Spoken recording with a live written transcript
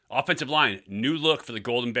Offensive line, new look for the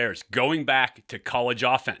Golden Bears, going back to college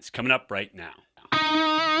offense, coming up right now.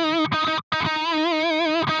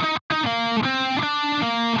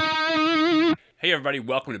 Hey everybody,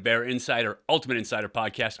 welcome to Bear Insider, Ultimate Insider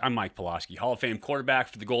Podcast. I'm Mike Pawlowski, Hall of Fame quarterback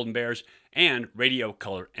for the Golden Bears and radio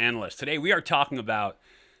color analyst. Today we are talking about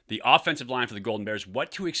the offensive line for the Golden Bears,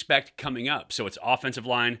 what to expect coming up. So it's offensive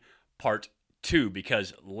line part 2,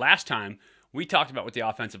 because last time we talked about what the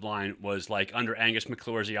offensive line was like under Angus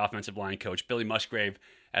McClure as the offensive line coach, Billy Musgrave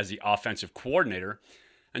as the offensive coordinator.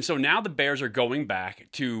 And so now the Bears are going back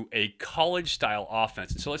to a college-style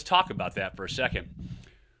offense. And so let's talk about that for a second.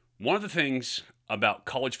 One of the things about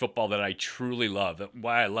college football that I truly love,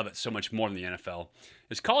 why I love it so much more than the NFL,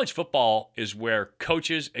 is college football is where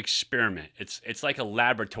coaches experiment. It's like a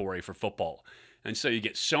laboratory for football. And so you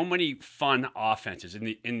get so many fun offenses.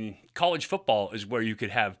 In college football is where you could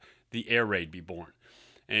have the air raid be born.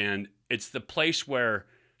 And it's the place where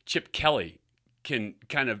Chip Kelly can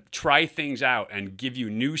kind of try things out and give you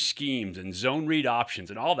new schemes and zone read options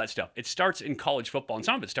and all that stuff. It starts in college football, and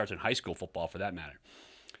some of it starts in high school football for that matter.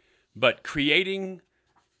 But creating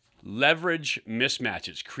leverage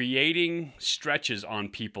mismatches, creating stretches on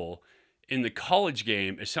people in the college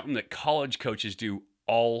game is something that college coaches do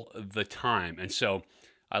all the time. And so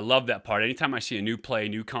I love that part. Anytime I see a new play,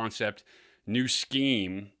 new concept, new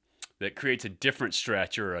scheme that creates a different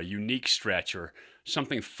stretch or a unique stretch or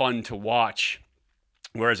something fun to watch,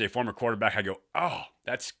 whereas a former quarterback, I go, oh,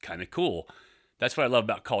 that's kind of cool. That's what I love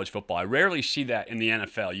about college football. I rarely see that in the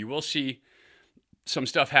NFL. You will see some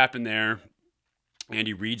stuff happen there.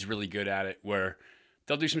 Andy Reid's really good at it, where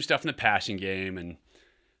they'll do some stuff in the passing game, and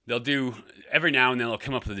they'll do, every now and then they'll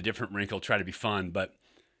come up with a different wrinkle, try to be fun. But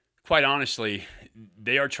quite honestly,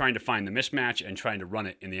 they are trying to find the mismatch and trying to run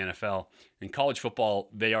it in the NFL. In college football,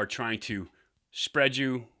 they are trying to spread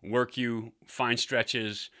you, work you, find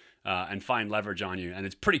stretches, and find leverage on you. And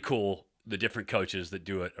it's pretty cool, the different coaches that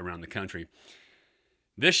do it around the country.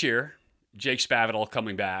 This year, Jake Spavital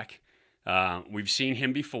coming back. We've seen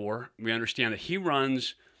him before. We understand that he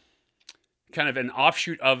runs kind of an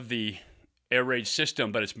offshoot of the air raid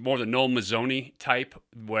system, but it's more the Noel Mazzoni type,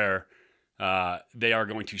 where they are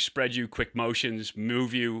going to spread you, quick motions,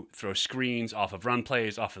 move you, throw screens off of run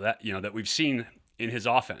plays, off of that, that we've seen in his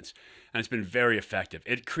offense. And it's been very effective.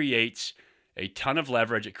 It creates a ton of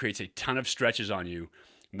leverage. It creates a ton of stretches on you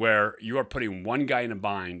where you are putting one guy in a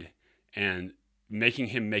bind and making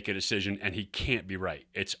him make a decision, and he can't be right.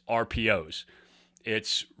 It's RPOs.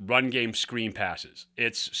 It's run game screen passes.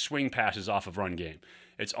 It's swing passes off of run game.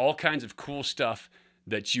 It's all kinds of cool stuff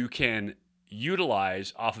that you can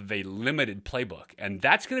utilize off of a limited playbook. And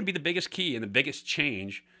that's going to be the biggest key and the biggest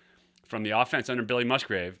change from the offense under Billy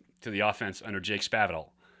Musgrave to the offense under Jake Spavital.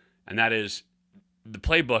 And that is, the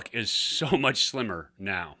playbook is so much slimmer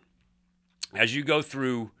now. As you go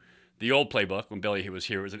through the old playbook, when Billy was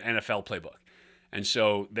here, it was an NFL playbook. And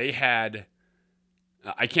so they had,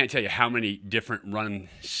 I can't tell you how many different run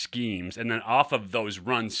schemes. And then off of those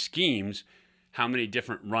run schemes, how many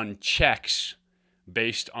different run checks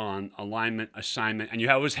based on alignment, assignment. And you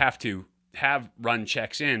always have to have run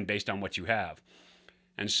checks in based on what you have.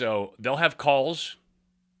 And so they'll have calls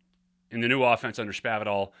in the new offense under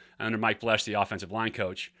Spavital and under Mike Blesh, the offensive line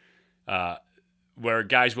coach, where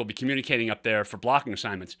guys will be communicating up there for blocking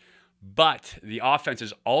assignments. But the offense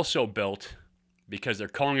is also built because they're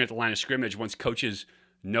calling it at the line of scrimmage once coaches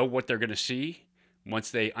know what they're going to see,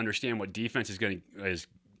 once they understand what defense is going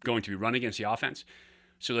to be run against the offense.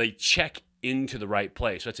 So they check into the right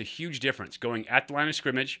place. So that's a huge difference. Going at the line of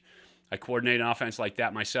scrimmage, I coordinate an offense like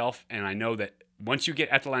that myself, and I know that once you get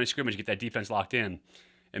at the line of scrimmage, get that defense locked in,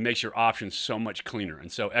 it makes your options so much cleaner.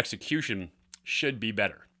 And so execution should be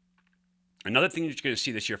better. Another thing you're going to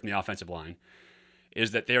see this year from the offensive line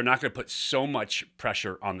is that they are not going to put so much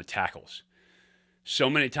pressure on the tackles. So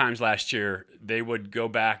many times last year, they would go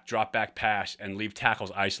back, drop back pass, and leave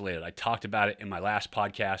tackles isolated. I talked about it in my last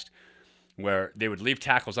podcast, where they would leave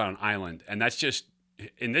tackles on an island. And that's just,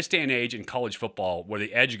 in this day and age in college football, where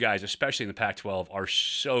the edge guys, especially in the Pac-12, are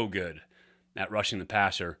so good at rushing the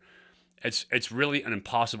passer, it's really an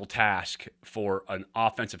impossible task for an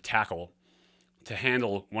offensive tackle to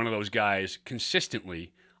handle one of those guys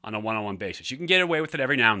consistently on a one-on-one basis. You can get away with it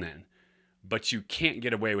every now and then, but you can't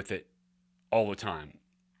get away with it all the time.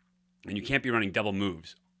 And you can't be running double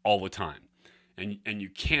moves all the time. And you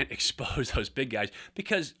can't expose those big guys,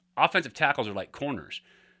 because offensive tackles are like corners,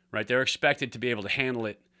 right? They're expected to be able to handle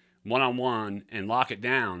it one-on-one and lock it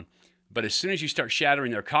down. But as soon as you start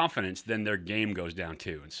shattering their confidence, then their game goes down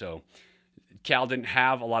too. And so Cal didn't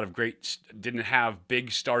have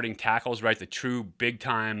big starting tackles, right? The true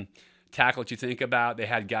big-time tackle that you think about. They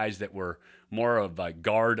had guys that were more of a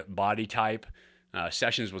guard body type.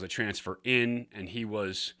 Sessions was a transfer in, and he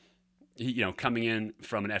was, coming in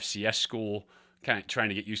from an FCS school, kind of trying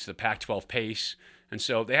to get used to the Pac-12 pace. And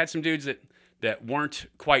so they had some dudes that weren't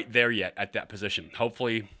quite there yet at that position.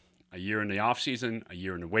 Hopefully, a year in the offseason, a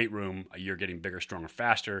year in the weight room, a year getting bigger, stronger,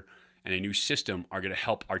 faster, and a new system are going to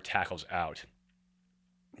help our tackles out.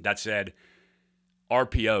 That said,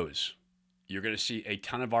 RPOs. You're going to see a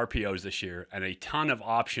ton of RPOs this year and a ton of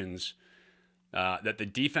options that the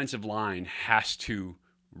defensive line has to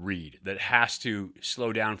read, that has to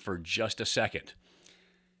slow down for just a second.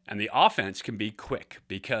 And the offense can be quick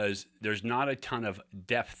because there's not a ton of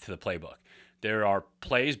depth to the playbook. There are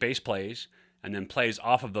plays, base plays, and then plays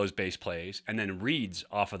off of those base plays, and then reads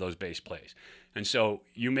off of those base plays. And so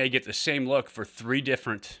you may get the same look for 3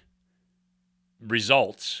 different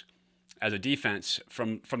results as a defense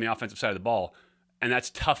from the offensive side of the ball, and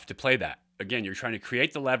that's tough to play that. Again, you're trying to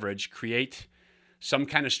create the leverage, create some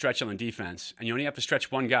kind of stretch on the defense, and you only have to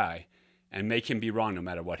stretch one guy and make him be wrong no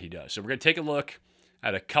matter what he does. So we're going to take a look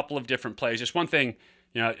at a couple of different plays. Just one thing,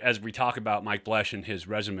 as we talk about Mike Blesh and his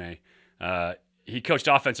resume, he coached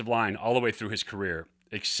offensive line all the way through his career,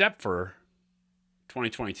 except for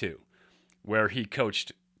 2022, where he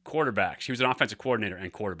coached quarterbacks. He was an offensive coordinator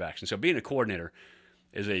and quarterbacks. And so being a coordinator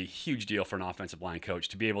is a huge deal for an offensive line coach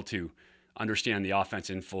to be able to understand the offense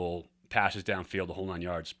in full, passes downfield, the whole 9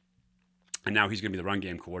 yards. And now he's going to be the run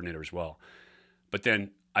game coordinator as well. But then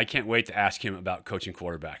I can't wait to ask him about coaching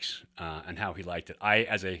quarterbacks and how he liked it. I,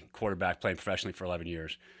 as a quarterback playing professionally for 11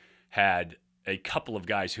 years, had a couple of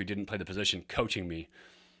guys who didn't play the position coaching me,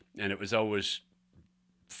 and it was always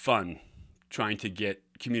fun trying to get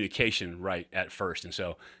communication right at first. And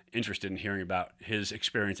so interested in hearing about his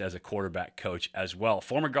experience as a quarterback coach as well.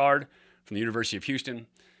 Former guard from the University of Houston,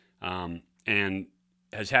 and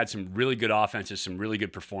has had some really good offenses, some really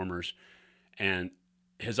good performers, and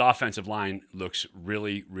his offensive line looks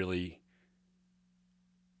really, really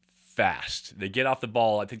fast. They get off the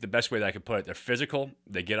ball. I think the best way that I could put it, they're physical.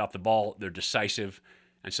 They get off the ball. They're decisive.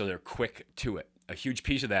 And so they're quick to it. A huge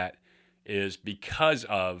piece of that is because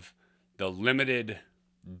of the limited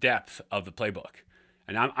depth of the playbook.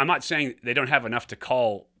 And I'm not saying they don't have enough to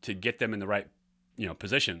call to get them in the right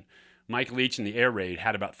position. Mike Leach in the air raid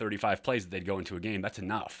had about 35 plays that they'd go into a game. That's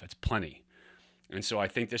enough. That's plenty. And so I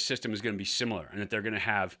think this system is going to be similar, and that they're going to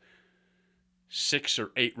have 6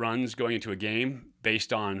 or 8 runs going into a game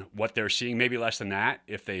based on what they're seeing, maybe less than that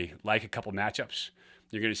if they like a couple matchups.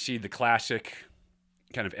 You're going to see the classic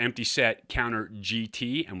kind of empty set counter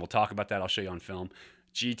GT, and we'll talk about that. I'll show you on film.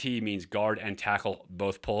 GT means guard and tackle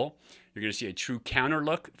both pull. You're going to see a true counter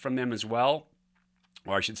look from them as well,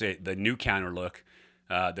 or I should say the new counter look,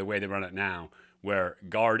 the way they run it now, where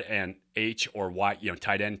guard and H or Y,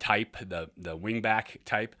 tight end type, the wing back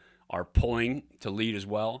type, are pulling to lead as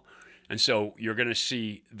well. And so you're going to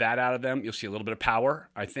see that out of them. You'll see a little bit of power,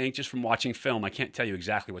 I think, just from watching film. I can't tell you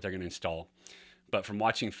exactly what they're going to install, but from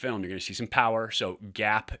watching film, you're going to see some power. So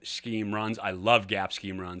gap scheme runs. I love gap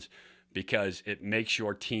scheme runs because it makes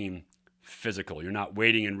your team physical. You're not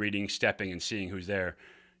waiting and reading, stepping, and seeing who's there.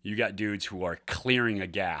 You got dudes who are clearing a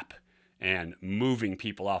gap and moving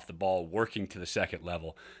people off the ball, working to the second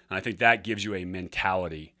level. And I think that gives you a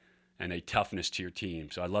mentality and a toughness to your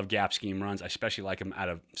team. So I love gap scheme runs. I especially like them out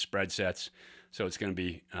of spread sets. So it's going to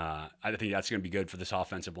be, I think that's going to be good for this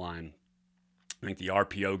offensive line. I think the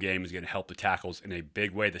RPO game is going to help the tackles in a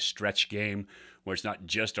big way. The stretch game, where it's not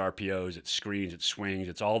just RPOs, it's screens, it's swings,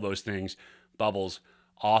 it's all those things, bubbles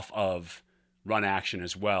off of run action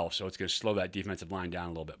as well. So it's going to slow that defensive line down a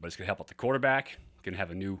little bit, but it's going to help out the quarterback. Going to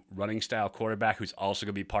have a new running style quarterback who's also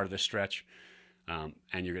going to be part of this stretch. And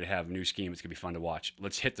you're going to have a new scheme. It's going to be fun to watch.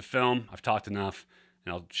 Let's hit the film. I've talked enough,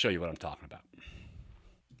 and I'll show you what I'm talking about.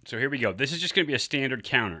 So here we go. This is just going to be a standard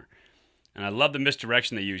counter. And I love the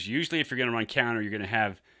misdirection they use. Usually if you're going to run counter, you're going to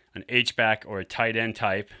have an H-back or a tight end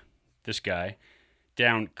type, this guy,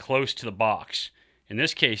 down close to the box. In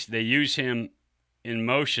this case, they use him in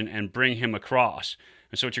motion and bring him across.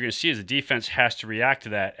 And so what you're going to see is the defense has to react to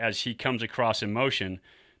that. As he comes across in motion,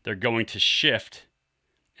 they're going to shift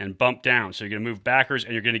and bump down. So you're going to move backwards,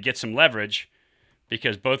 and you're going to get some leverage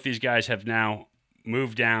because both these guys have now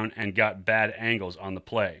moved down and got bad angles on the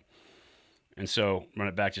play. And so run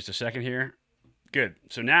it back just a second here. Good.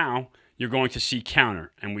 So now you're going to see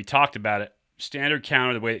counter. And we talked about it. Standard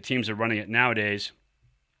counter, the way that teams are running it nowadays,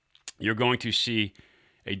 you're going to see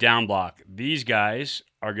a down block. These guys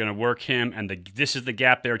are going to work him, and this is the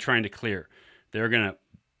gap they're trying to clear. They're going to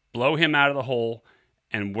blow him out of the hole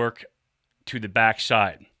and work to the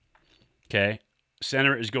backside. Okay?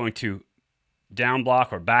 Center is going to down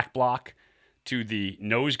block or back block to the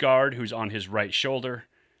nose guard who's on his right shoulder.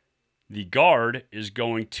 The guard is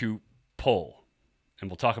going to pull, and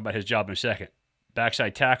we'll talk about his job in a second.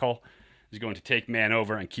 Backside tackle is going to take man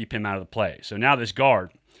over and keep him out of the play. So now this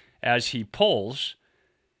guard, as he pulls,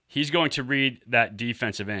 he's going to read that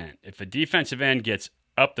defensive end. If a defensive end gets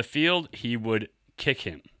up the field, he would kick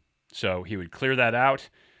him. So he would clear that out,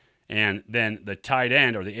 and then the tight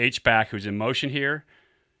end or the H-back who's in motion here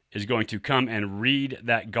is going to come and read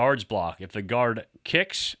that guard's block. If the guard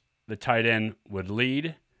kicks, the tight end would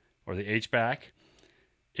lead, or the H-back.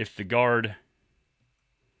 If the guard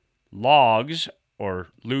logs or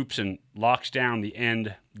loops and locks down the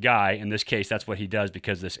end guy, in this case that's what he does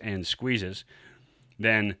because this end squeezes,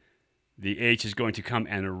 then the H is going to come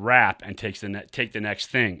and wrap and take the next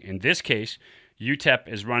thing. In this case, UTEP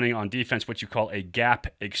is running on defense what you call a gap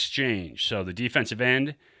exchange. So the defensive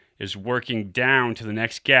end is working down to the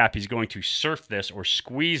next gap. He's going to surf this or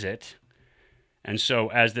squeeze it. And so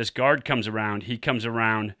as this guard comes around, he comes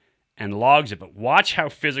around and logs it. But watch how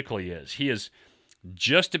physical he is. He is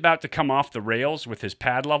just about to come off the rails with his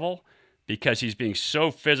pad level because he's being so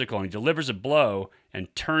physical, and he delivers a blow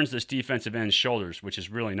and turns this defensive end's shoulders, which is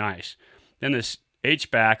really nice. Then this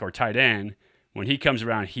H-back or tight end, when he comes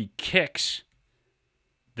around, he kicks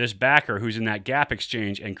this backer who's in that gap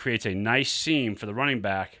exchange and creates a nice seam for the running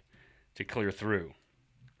back to clear through.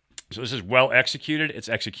 So this is well executed. It's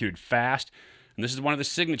executed fast. And this is one of the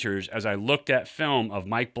signatures as I looked at film of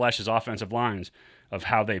Mike Blesch's offensive lines of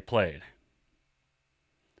how they played.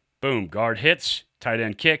 Boom, guard hits, tight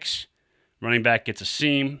end kicks, running back gets a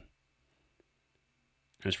seam.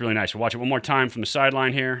 And it's really nice. We'll watch it one more time from the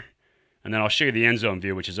sideline here, and then I'll show you the end zone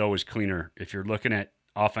view, which is always cleaner. If you're looking at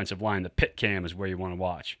offensive line, the pit cam is where you want to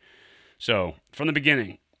watch. So from the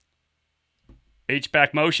beginning,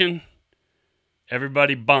 H-back motion,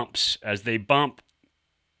 everybody bumps. As they bump,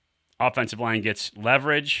 offensive line gets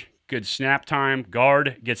leverage, good snap time.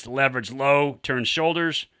 Guard gets leverage low, turns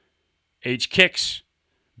shoulders. H kicks,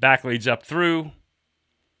 back leads up through.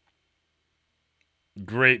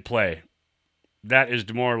 Great play. That is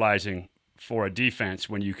demoralizing for a defense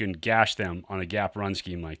when you can gash them on a gap run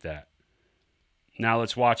scheme like that. Now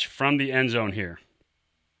let's watch from the end zone here.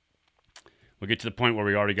 We'll get to the point where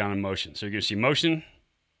we already got in motion. So you're going to see motion.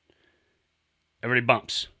 Everybody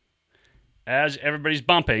bumps. As everybody's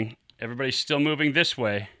bumping, everybody's still moving this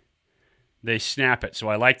way. They snap it. So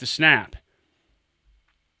I like the snap.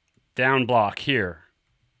 Down block here.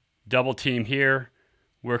 Double team here.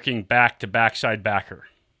 Working back to backside backer.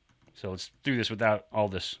 So let's do this without all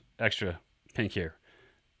this extra pink here.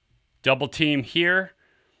 Double team here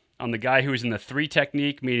on the guy who's in the 3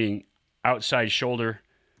 technique, meaning outside shoulder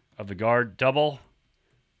of the guard. Double.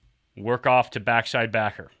 Work off to backside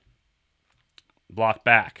backer. Block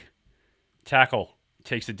back. Tackle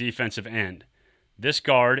takes the defensive end. This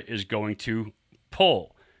guard is going to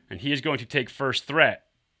pull, and he is going to take first threat.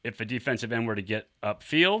 If the defensive end were to get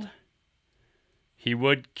upfield, he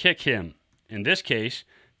would kick him. In this case,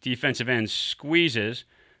 defensive end squeezes,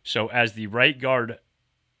 so as the right guard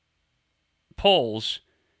pulls,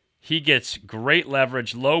 he gets great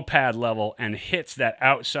leverage, low pad level, and hits that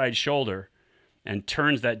outside shoulder and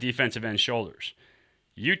turns that defensive end shoulders.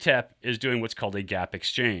 UTEP is doing what's called a gap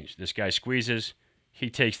exchange. This guy squeezes, he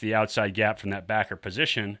takes the outside gap from that backer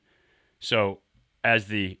position. So as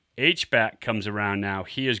the H-back comes around now,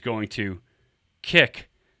 he is going to kick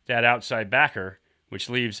that outside backer, which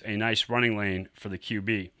leaves a nice running lane for the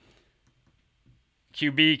QB.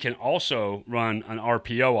 QB can also run an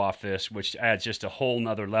RPO off this, which adds just a whole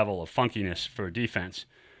nother level of funkiness for defense.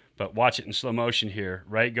 But watch it in slow motion here.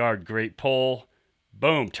 Right guard, great pull.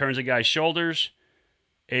 Boom, turns a guy's shoulders.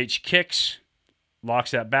 H kicks,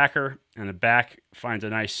 locks that backer, and the back finds a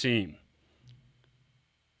nice seam.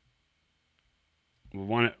 We'll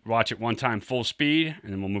want to watch it one time full speed,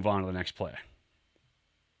 and then we'll move on to the next play.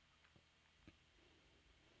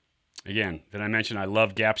 Again, did I mention I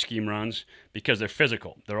love gap scheme runs because they're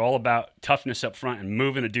physical. They're all about toughness up front and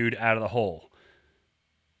moving a dude out of the hole.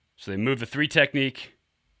 So they move the 3 technique,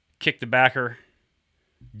 kick the backer,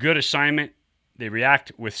 good assignment. They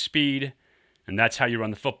react with speed, and that's how you run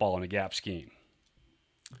the football in a gap scheme.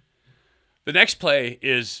 The next play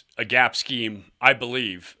is a gap scheme, I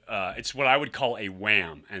believe. It's what I would call a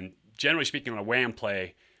wham. And generally speaking, on a wham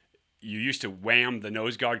play, you used to wham the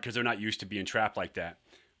nose guard because they're not used to being trapped like that.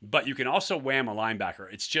 But you can also wham a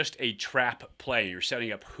linebacker. It's just a trap play. You're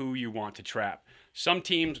setting up who you want to trap. Some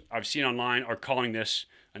teams I've seen online are calling this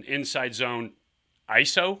an inside zone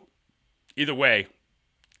ISO. Either way,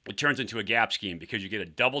 it turns into a gap scheme because you get a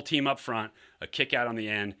double team up front, a kick out on the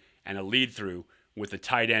end, and a lead through with the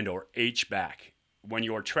tight end or H back. When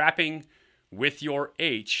you're trapping with your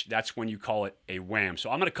H, that's when you call it a wham. So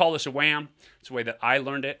I'm going to call this a wham. It's the way that I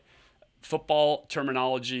learned it. Football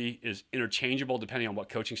terminology is interchangeable depending on what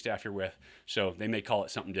coaching staff you're with. So they may call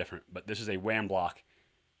it something different, but this is a wham block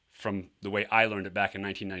from the way I learned it back in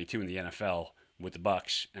 1992 in the NFL with the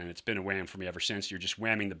Bucks, and it's been a wham for me ever since. You're just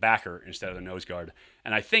whamming the backer instead of the nose guard.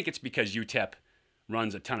 And I think it's because UTEP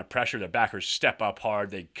runs a ton of pressure. The backers step up hard.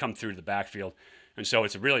 They come through to the backfield. And so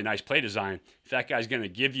it's a really nice play design. If that guy's going to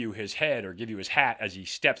give you his head or give you his hat as he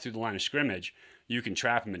steps through the line of scrimmage, you can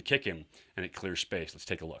trap him and kick him, and it clears space. Let's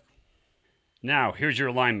take a look. Now, here's your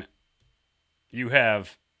alignment. You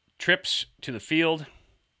have trips to the field,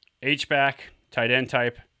 H-back, tight end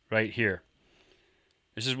type, right here.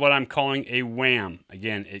 This is what I'm calling a wham.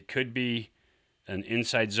 Again, it could be an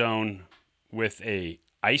inside zone with a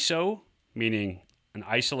ISO, meaning an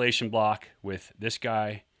isolation block with this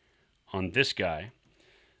guy on this guy.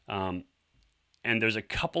 And there's a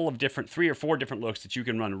couple of different, 3 or 4 different looks that you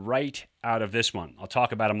can run right out of this one. I'll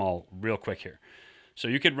talk about them all real quick here. So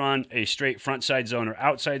you could run a straight front side zone or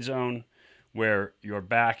outside zone where your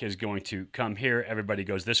back is going to come here. Everybody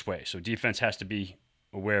goes this way. So defense has to be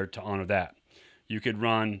aware to honor that. You could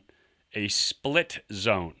run a split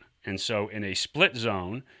zone. And so in a split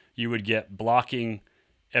zone, you would get blocking,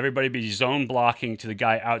 everybody be zone blocking to the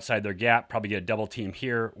guy outside their gap, probably get a double team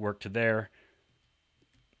here, work to there,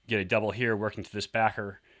 get a double here, working to this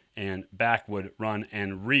backer, and back would run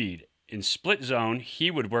and read. In split zone,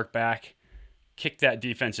 he would work back, kick that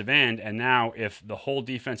defensive end, and now if the whole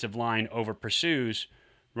defensive line over pursues,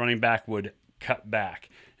 running back would cut back.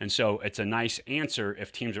 And so it's a nice answer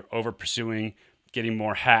if teams are over pursuing, getting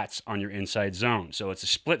more hats on your inside zone. So it's a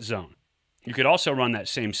split zone. You could also run that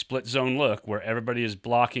same split zone look where everybody is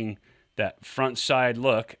blocking that front side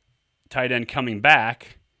look, tight end coming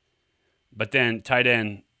back, but then tight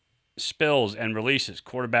end spills and releases.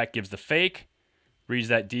 Quarterback gives the fake, reads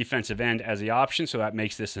that defensive end as the option, so that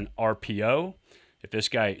makes this an RPO. If this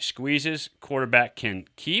guy squeezes, quarterback can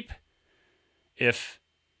keep. If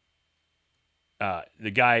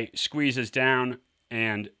the guy squeezes down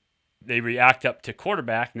and they react up to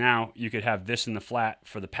quarterback, now you could have this in the flat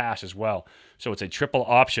for the pass as well. So it's a triple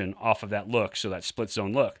option off of that look, so that split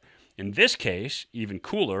zone look. In this case, even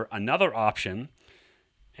cooler, another option,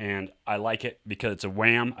 and I like it because it's a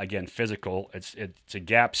wham, again, physical. It's a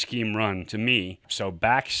gap scheme run to me. So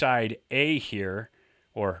backside A here,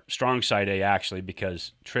 or strong side A actually,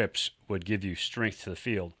 because trips would give you strength to the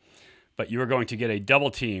field. But you are going to get a double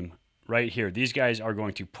team right here. These guys are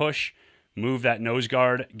going to push, move that nose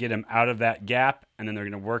guard, get him out of that gap, and then they're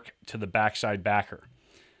going to work to the backside backer.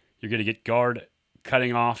 You're going to get guard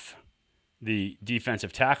cutting off the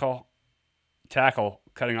defensive tackle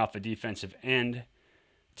cutting off the defensive end,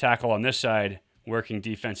 tackle on this side working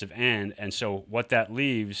defensive end. And so what that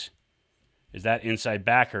leaves is that inside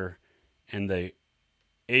backer, and the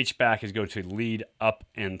H-back is going to lead up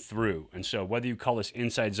and through. And so whether you call this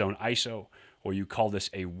inside zone ISO or you call this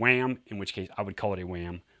a wham, in which case I would call it a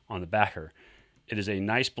wham on the backer, it is a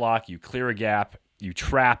nice block. You clear a gap. You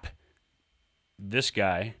trap this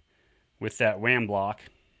guy with that wham block,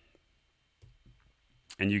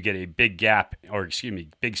 and you get a big gap, or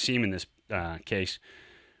big seam in this case,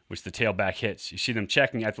 which the tailback hits. You see them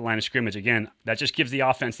checking at the line of scrimmage. Again, that just gives the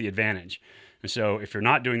offense the advantage. And so if you're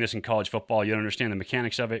not doing this in college football, you don't understand the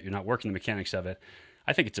mechanics of it, you're not working the mechanics of it,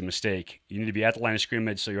 I think it's a mistake. You need to be at the line of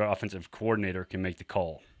scrimmage so your offensive coordinator can make the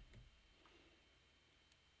call.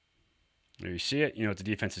 There you see it. You know what the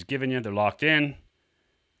defense is giving you. They're locked in.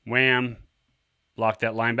 Wham. Block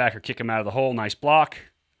that linebacker, kick him out of the hole. Nice block.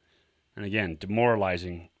 And again,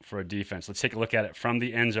 demoralizing for a defense. Let's take a look at it from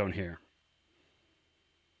the end zone here.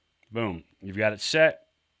 Boom. You've got it set.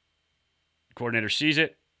 The coordinator sees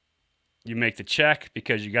it. You make the check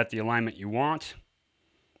because you got the alignment you want.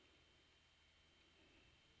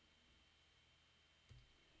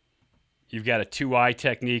 You've got a 2-eye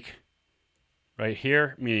technique right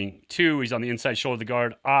here, meaning 2, he's on the inside shoulder of the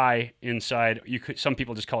guard, I inside. Some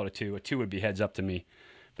people just call it a 2. A 2 would be heads up to me.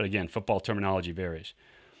 But again, football terminology varies.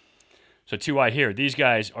 So 2-eye here. These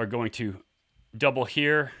guys are going to double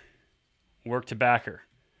here, work to backer.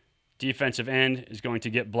 Defensive end is going to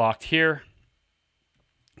get blocked here.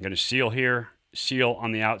 I'm going to seal here, seal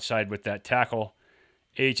on the outside with that tackle.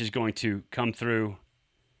 H is going to come through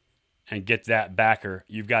and get that backer.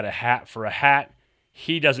 You've got a hat for a hat.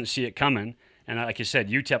 He doesn't see it coming. And like I said,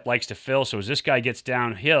 UTEP likes to fill. So as this guy gets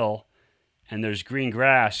downhill and there's green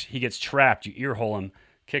grass, he gets trapped. You ear hole him,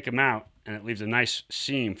 kick him out, and it leaves a nice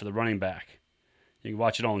seam for the running back. You can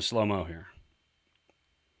watch it all in slow-mo here.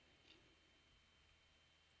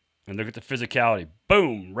 And look at the physicality.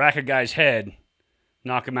 Boom, rack a guy's head,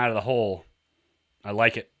 knock him out of the hole. I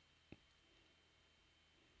like it.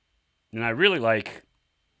 And I really like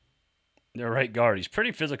their right guard. He's a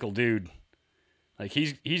pretty physical dude. Like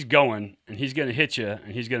he's going and he's going to hit you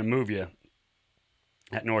and he's going to move you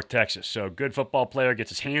at North Texas. So good football player, gets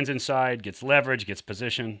his hands inside, gets leverage, gets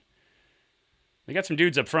position. They got some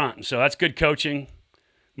dudes up front, so that's good coaching,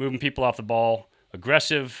 moving people off the ball,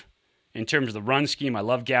 aggressive in terms of the run scheme. I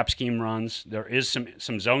love gap scheme runs. There is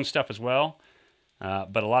some zone stuff as well,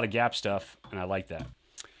 but a lot of gap stuff, and I like that.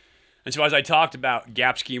 And so as I talked about,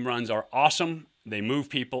 gap scheme runs are awesome. They move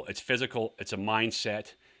people. It's physical. It's a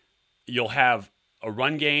mindset. You'll have a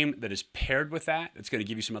run game that is paired with that. It's going to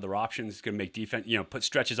give you some other options. It's going to make defense, put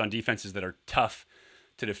stretches on defenses that are tough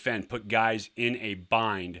to defend, put guys in a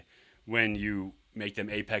bind when you make them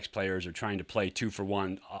apex players or trying to play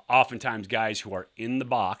 2-for-1. Oftentimes guys who are in the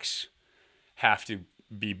box have to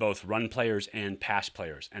be both run players and pass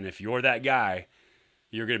players. And if you're that guy,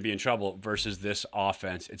 you're going to be in trouble versus this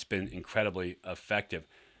offense. It's been incredibly effective.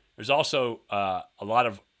 There's also a lot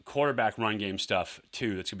of quarterback run game stuff,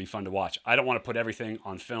 too, that's going to be fun to watch. I don't want to put everything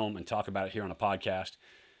on film and talk about it here on a podcast,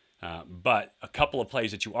 but a couple of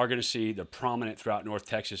plays that you are going to see, they're prominent throughout North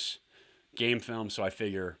Texas game film, so I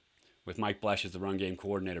figure with Mike Blesh as the run game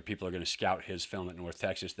coordinator, people are going to scout his film at North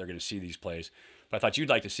Texas. They're going to see these plays. But I thought you'd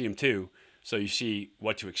like to see them, too, so you see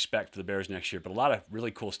what to expect for the Bears next year. But a lot of really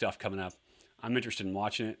cool stuff coming up. I'm interested in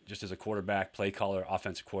watching it just as a quarterback, play caller,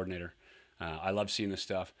 offensive coordinator. I love seeing this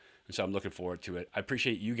stuff, and so I'm looking forward to it. I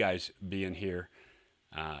appreciate you guys being here.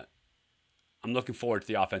 I'm looking forward to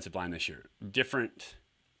the offensive line this year. Different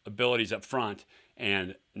abilities up front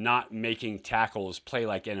and not making tackles play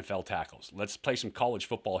like NFL tackles. Let's play some college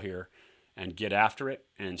football here and get after it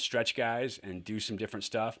and stretch guys and do some different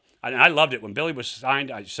stuff. I loved it when Billy was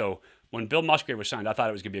signed. So when Bill Musgrave was signed, I thought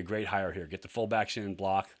it was going to be a great hire here. Get the fullbacks in,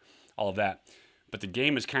 block, all of that. But the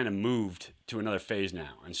game has kind of moved to another phase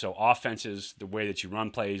now. And so offenses, the way that you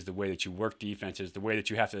run plays, the way that you work defenses, the way that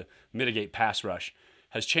you have to mitigate pass rush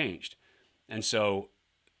has changed. And so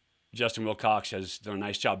Justin Wilcox has done a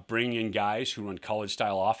nice job bringing in guys who run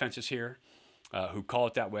college-style offenses here, who call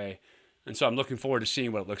it that way. And so I'm looking forward to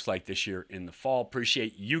seeing what it looks like this year in the fall.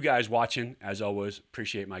 Appreciate you guys watching, as always.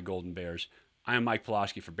 Appreciate my Golden Bears. I am Mike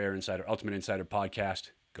Pulaski for Bear Insider, Ultimate Insider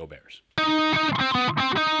Podcast. Go Bears.